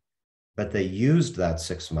vacation, but they used that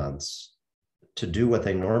 6 months to do what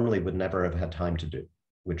they normally would never have had time to do,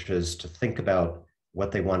 which is to think about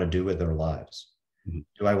what they want to do with their lives. Mm-hmm.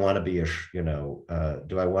 Do I want to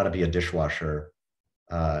be a dishwasher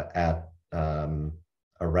at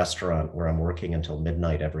a restaurant where I'm working until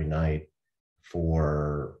midnight every night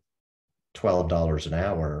for $12 an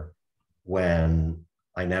hour, when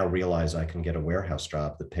I now realize I can get a warehouse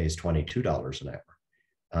job that pays $22 an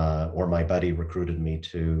hour? Or my buddy recruited me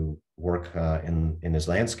to work in his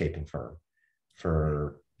landscaping firm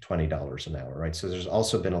for $20 an hour, right? So there's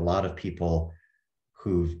also been a lot of people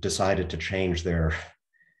who've decided to change their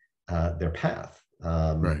path,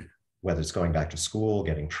 right. Whether it's going back to school,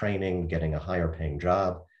 getting training, getting a higher paying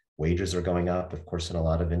job. Wages are going up, of course, in a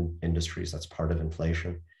lot of industries. That's part of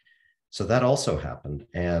inflation. So that also happened.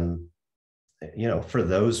 And, for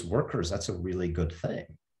those workers, that's a really good thing.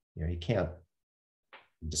 You can't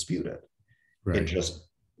dispute it. Right. It just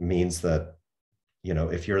means that,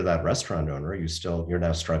 if you're that restaurant owner, you're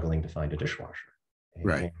now struggling to find a dishwasher.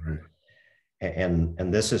 Right.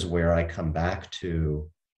 And this is where I come back to,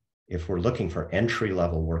 if we're looking for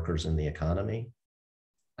entry-level workers in the economy,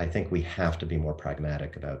 I think we have to be more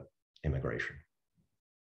pragmatic about immigration.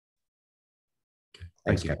 Okay.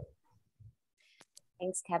 Thanks, Kevin.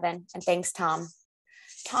 Thanks, Kevin. And thanks, Tom.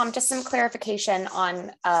 Tom, just some clarification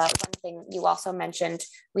on one thing you also mentioned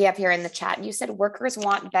we have here in the chat. You said workers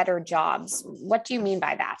want better jobs. What do you mean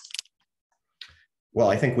by that? Well,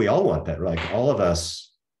 I think we all want that. Like, all of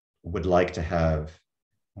us would like to have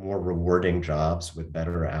more rewarding jobs with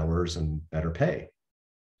better hours and better pay.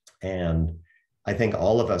 And I think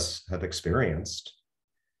all of us have experienced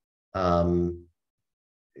what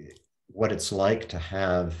it's like to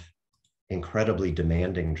have incredibly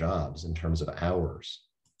demanding jobs in terms of hours,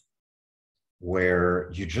 where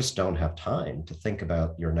you just don't have time to think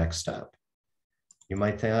about your next step. You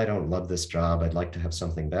might think, I don't love this job, I'd like to have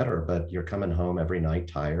something better, but you're coming home every night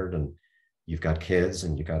tired, and you've got kids,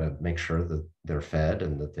 and you got to make sure that they're fed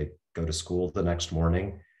and that they go to school the next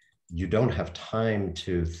morning. You don't have time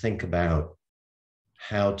to think about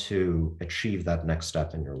how to achieve that next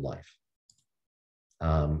step in your life.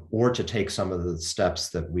 Or to take some of the steps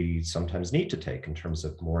that we sometimes need to take in terms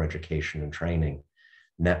of more education and training,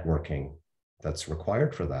 networking that's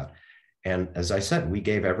required for that. And as I said, we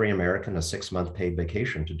gave every American a 6-month paid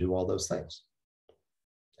vacation to do all those things.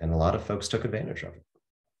 And a lot of folks took advantage of it.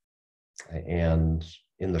 And,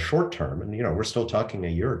 in the short term, and we're still talking a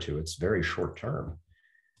year or two, it's very short term,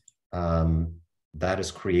 that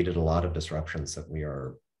has created a lot of disruptions that we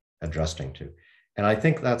are adjusting to. And I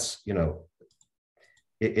think that's,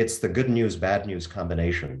 it's the good news, bad news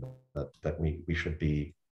combination that we should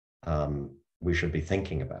be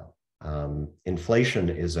thinking about. Inflation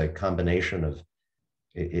is a combination of,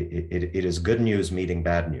 it is good news meeting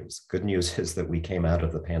bad news. Good news is that we came out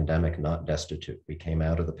of the pandemic not destitute. We came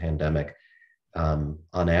out of the pandemic on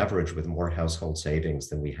average with more household savings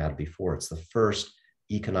than we had before. It's the first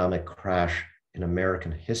economic crash in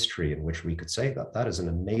American history in which we could say that. That is an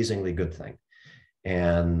amazingly good thing.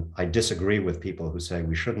 And I disagree with people who say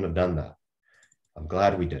we shouldn't have done that. I'm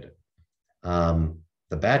glad we did it.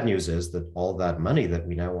 The bad news is that all that money that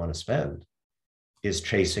we now want to spend is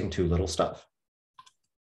chasing too little stuff.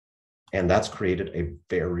 And that's created a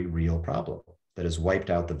very real problem that has wiped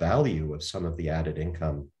out the value of some of the added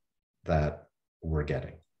income that we're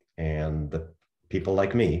getting. And the people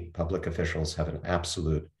like me, public officials, have an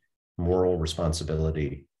absolute moral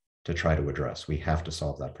responsibility to try to address. We have to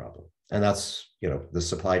solve that problem. And that's, the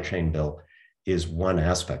supply chain bill is one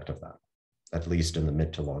aspect of that, at least in the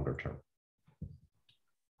mid to longer term.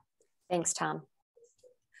 Thanks, Tom.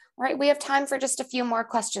 All right, we have time for just a few more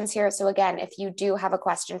questions here. So again, if you do have a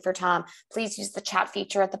question for Tom, please use the chat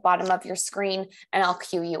feature at the bottom of your screen and I'll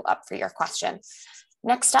queue you up for your question.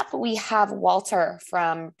 Next up, we have Walter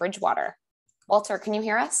from Bridgewater. Walter, can you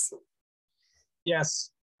hear us?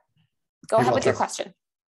 Yes. Go ahead with your question.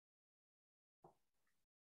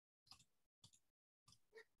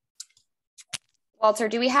 Walter,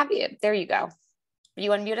 do we have you? There you go. Are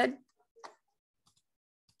you unmuted?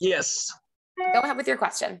 Yes. Go ahead with your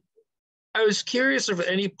question. I was curious if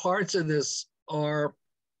any parts of this are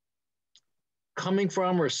coming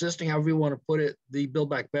from or assisting, however you want to put it, the Build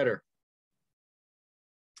Back Better.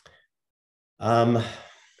 I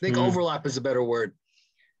think overlap is a better word.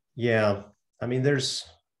 Yeah. I mean,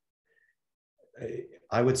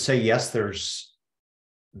 I would say, yes, there's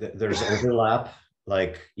overlap.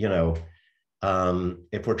 Like,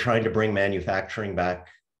 if we're trying to bring manufacturing back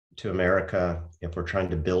to America, if we're trying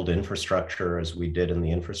to build infrastructure as we did in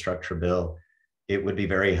the infrastructure bill, it would be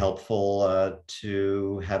very helpful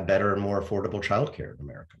to have better and more affordable childcare in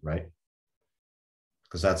America, right?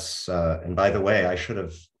 Because that's, and by the way, I should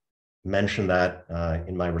have mentioned that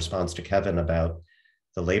in my response to Kevin about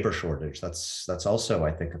the labor shortage. That's also,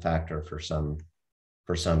 I think, a factor for some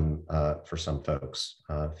folks.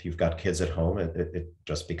 If you've got kids at home, it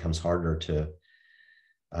just becomes harder to,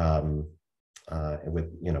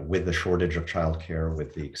 with the shortage of childcare,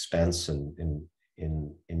 with the expense in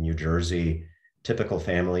New Jersey, typical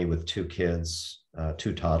family with 2 kids,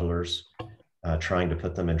 2 toddlers, trying to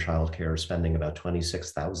put them in childcare, spending about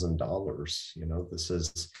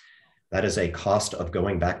 $26,000. That is a cost of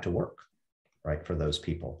going back to work, right, for those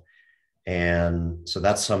people. And so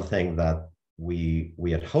that's something that we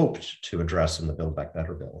had hoped to address in the Build Back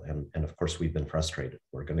Better bill. And of course, we've been frustrated.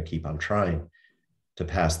 We're going to keep on trying to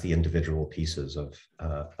pass the individual pieces of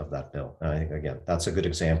that bill. And I think, again, that's a good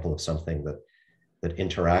example of something that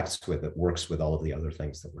interacts with, it works with all of the other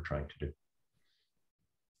things that we're trying to do.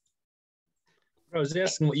 I was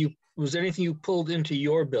asking was there anything you pulled into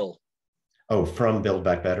your bill? Oh, from Build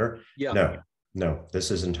Back Better? Yeah. No,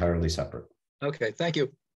 this is entirely separate. Okay, thank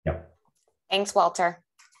you. Yep. Thanks, Walter.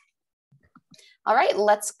 All right,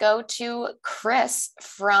 let's go to Chris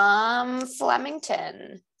from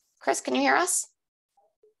Flemington. Chris, can you hear us?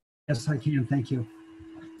 Yes, I can. Thank you.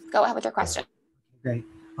 Go ahead with your question. Great.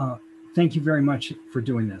 Thank you very much for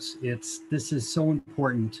doing this. This is so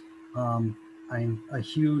important. I'm a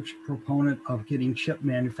huge proponent of getting chip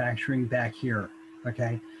manufacturing back here.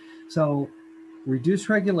 Okay, so reduce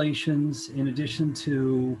regulations in addition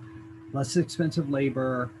to less expensive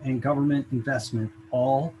labor and government investment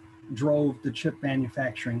all drove the chip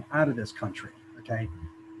manufacturing out of this country. Okay,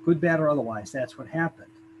 good, bad, or otherwise, that's what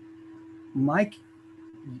happened. Mike,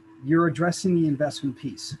 you're addressing the investment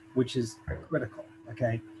piece, which is critical.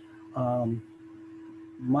 Okay,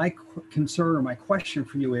 my concern or my question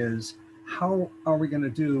for you is, how are we going to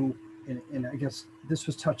do, and I guess this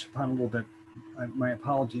was touched upon a little bit, my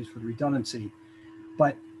apologies for the redundancy,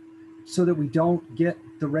 but so that we don't get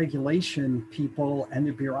the regulation people and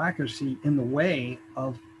the bureaucracy in the way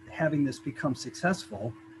of having this become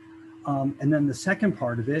successful. And then the second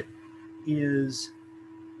part of it is,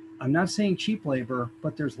 I'm not saying cheap labor,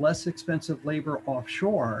 but there's less expensive labor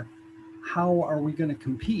offshore. How are we going to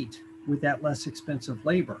compete with that less expensive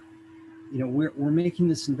labor? We're making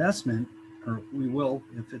this investment, or we will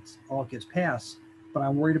if it's all gets passed, but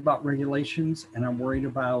I'm worried about regulations and I'm worried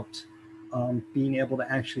about being able to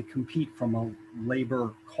actually compete from a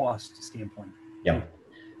labor cost standpoint? Yeah.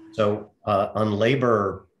 So on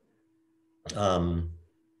labor,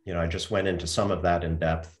 I just went into some of that in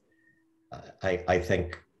depth. I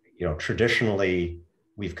think, traditionally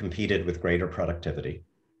we've competed with greater productivity,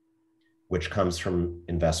 which comes from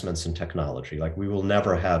investments in technology. Like, we will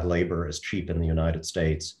never have labor as cheap in the United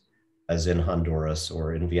States as in Honduras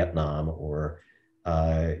or in Vietnam or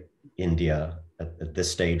India at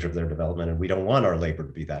this stage of their development. And we don't want our labor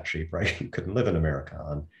to be that cheap, right? You couldn't live in America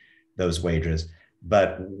on those wages.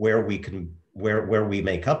 But where we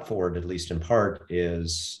make up for it, at least in part,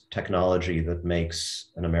 is technology that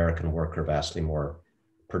makes an American worker vastly more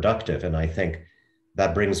productive. And I think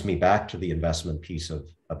that brings me back to the investment piece of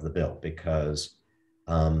the bill, because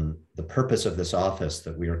the purpose of this office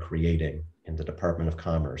that we are creating in the Department of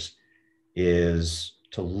Commerce is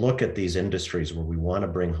to look at these industries where we want to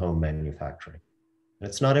bring home manufacturing. And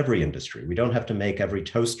it's not every industry. We don't have to make every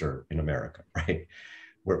toaster in America, right?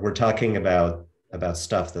 We're talking about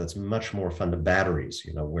stuff that's much more fundamental, batteries,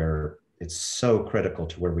 where it's so critical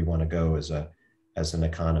to where we want to go as an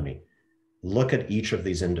economy. Look at each of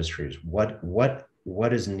these industries. What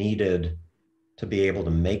is needed to be able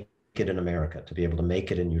to make it in America, to be able to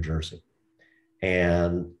make it in New Jersey?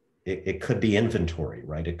 And it could be inventory,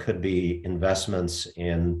 right? It could be investments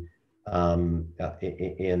in that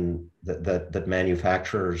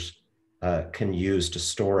manufacturers can use to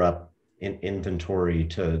store up in inventory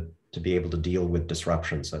to be able to deal with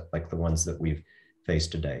disruptions like the ones that we've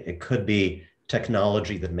faced today. It could be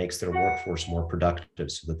technology that makes their workforce more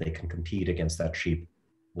productive so that they can compete against that cheap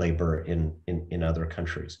labor in other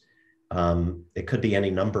countries. It could be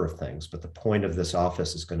any number of things, but the point of this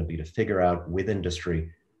office is going to be to figure out with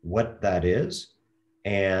industry what that is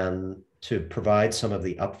and to provide some of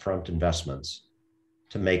the upfront investments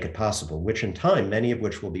to make it possible, which in time, many of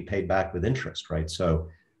which will be paid back with interest, right? So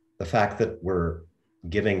the fact that we're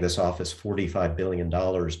giving this office $45 billion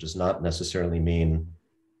does not necessarily mean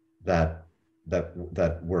that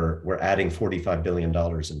we're adding $45 billion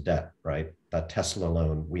in debt, right? That Tesla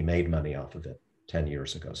loan, we made money off of it 10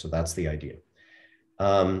 years ago. So that's the idea.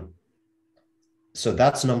 So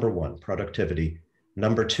that's number one, productivity.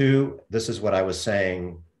 Number two, this is what I was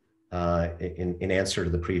saying in answer to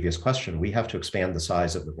the previous question. We have to expand the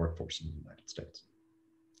size of the workforce in the United States.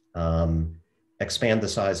 Expand the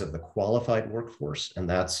size of the qualified workforce, and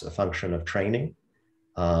that's a function of training,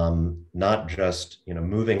 not just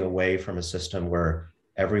moving away from a system where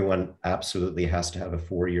everyone absolutely has to have a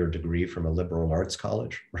 4-year degree from a liberal arts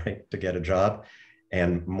college, right, to get a job,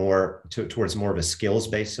 and more towards more of a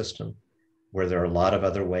skills-based system where there are a lot of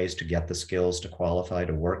other ways to get the skills to qualify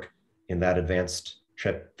to work in that advanced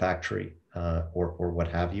chip factory or what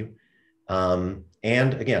have you.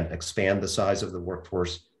 And again, expand the size of the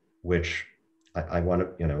workforce, which I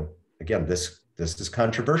want to, again, this is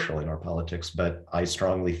controversial in our politics, but I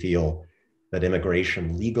strongly feel that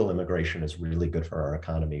legal immigration is really good for our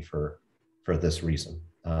economy for this reason,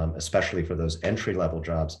 especially for those entry-level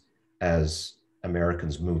jobs as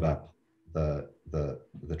Americans move up the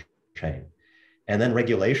chain. And then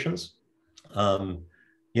regulations,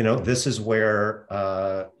 this is where,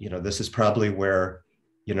 this is probably where,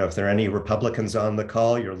 if there are any Republicans on the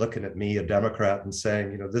call, you're looking at me, a Democrat, and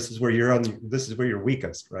saying, this is where you're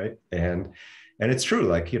weakest, right? And it's true,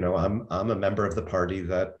 like, I'm a member of the party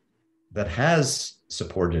that has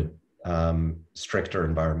supported stricter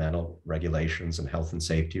environmental regulations and health and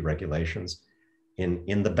safety regulations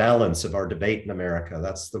in the balance of our debate in America.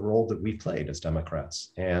 That's the role that we played as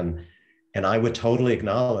Democrats. And I would totally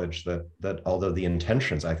acknowledge that although the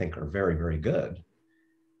intentions, I think, are very, very good,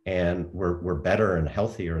 and we're better and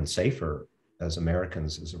healthier and safer as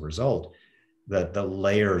Americans as a result, that the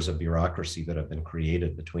layers of bureaucracy that have been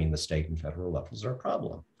created between the state and federal levels are a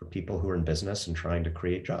problem for people who are in business and trying to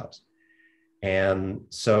create jobs. And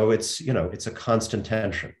so it's a constant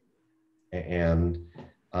tension. And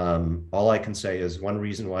all I can say is one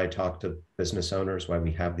reason why I talk to business owners, why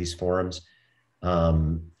we have these forums,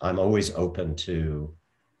 I'm always open to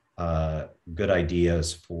good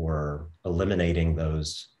ideas for eliminating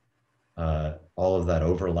those, all of that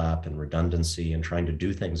overlap and redundancy, and trying to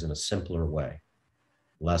do things in a simpler way,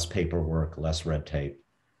 less paperwork, less red tape.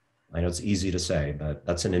 I know it's easy to say, but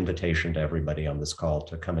that's an invitation to everybody on this call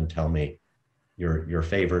to come and tell me your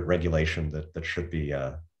favorite regulation that should be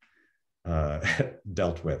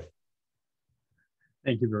dealt with.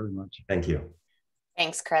 Thank you very much. Thank you.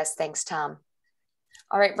 Thanks, Chris. Thanks, Tom.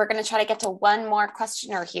 All right, we're going to try to get to one more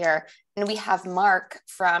questioner here. And we have Mark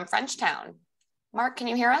from Frenchtown. Mark, can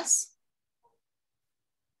you hear us?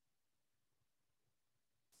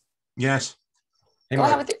 Yes. Hey, Go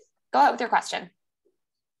Mark. ahead with Go ahead with your question.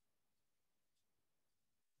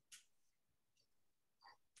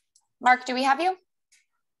 Mark, do we have you?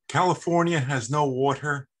 California has no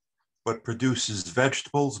water, but produces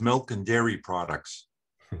vegetables, milk, and dairy products.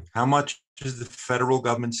 How much is the federal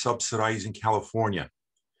government subsidizing California?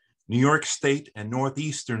 New York State and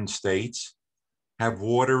northeastern states have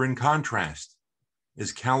water in contrast.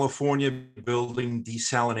 Is California building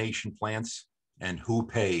desalination plants, and who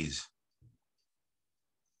pays?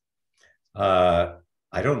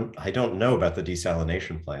 I don't know about the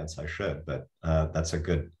desalination plants. I should, but that's a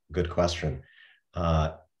good question.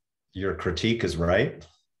 Your critique is right.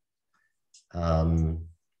 And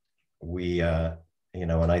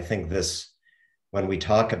I think this, when we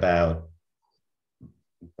talk about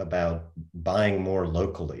buying more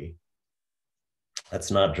locally,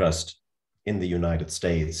 that's not just in the United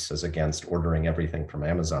States as against ordering everything from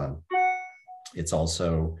Amazon. It's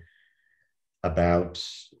also about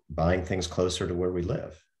buying things closer to where we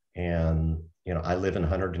live. And, I live in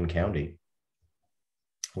Hunterdon County.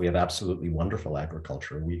 We have absolutely wonderful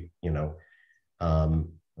agriculture.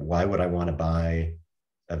 Why would I want to buy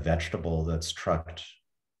a vegetable that's trucked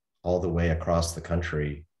all the way across the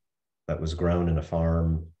country that was grown in a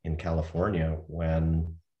farm in California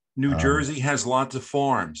when New Jersey has lots of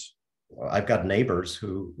farms? I've got neighbors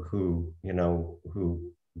who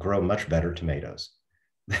grow much better tomatoes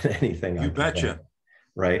than anything. You betcha.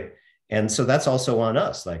 Right. And so that's also on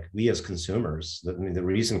us. Like, we as consumers, the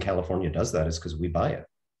reason California does that is because we buy it.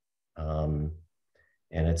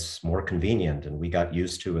 And it's more convenient. And we got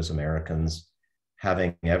used to, as Americans,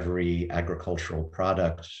 having every agricultural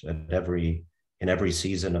product in every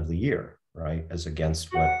season of the year, right? As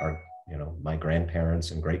against what my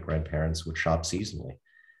grandparents and great grandparents would shop seasonally.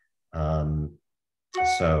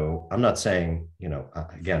 So I'm not saying,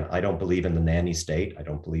 again, I don't believe in the nanny state. I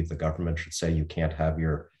don't believe the government should say you can't have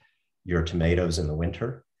your tomatoes in the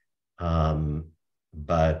winter.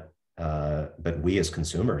 But we as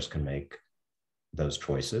consumers can make those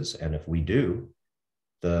choices. And if we do,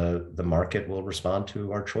 the market will respond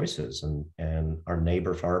to our choices, and our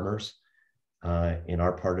neighbor farmers in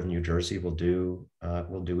our part of New Jersey will do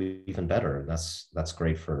even better. And that's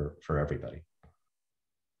great for everybody.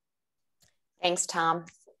 Thanks, Tom.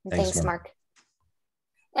 Thanks, Mark.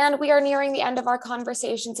 And we are nearing the end of our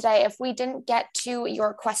conversation today. If we didn't get to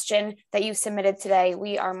your question that you submitted today,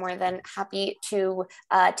 we are more than happy to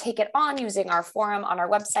take it on using our forum on our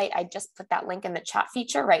website. I just put that link in the chat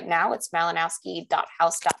feature right now. It's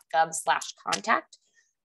malinowski.house.gov/contact.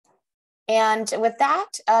 And with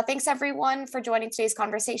that, thanks everyone for joining today's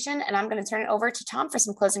conversation. And I'm going to turn it over to Tom for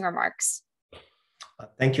some closing remarks.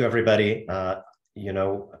 Thank you, everybody.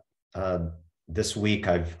 This week,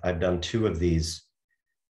 I've done 2 of these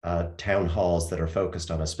town halls that are focused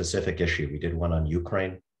on a specific issue. We did one on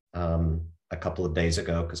Ukraine a couple of days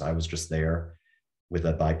ago because I was just there with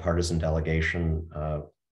a bipartisan delegation.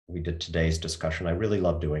 We did today's discussion. I really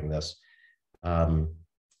love doing this.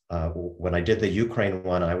 When I did the Ukraine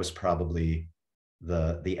one, I was probably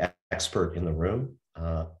the expert in the room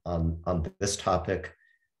on this topic.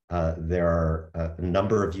 There are a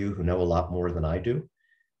number of you who know a lot more than I do.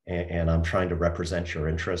 And I'm trying to represent your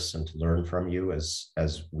interests and to learn from you as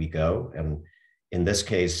we go. And in this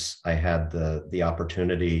case, I had the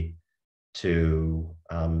opportunity to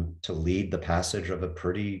lead the passage of a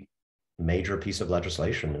pretty major piece of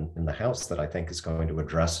legislation in the House that I think is going to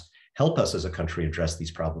help us as a country address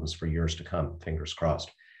these problems for years to come. Fingers crossed.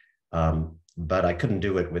 But I couldn't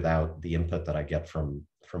do it without the input that I get from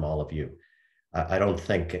all of you. I don't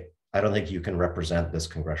think you can represent this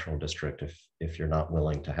congressional district if you're not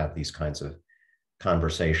willing to have these kinds of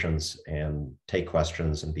conversations and take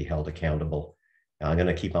questions and be held accountable. I'm going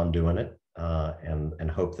to keep on doing it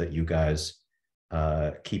and hope that you guys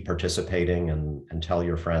keep participating and tell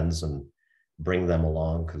your friends and bring them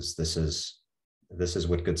along, because this is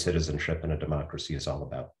what good citizenship in a democracy is all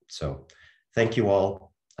about. So thank you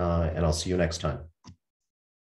all, and I'll see you next time.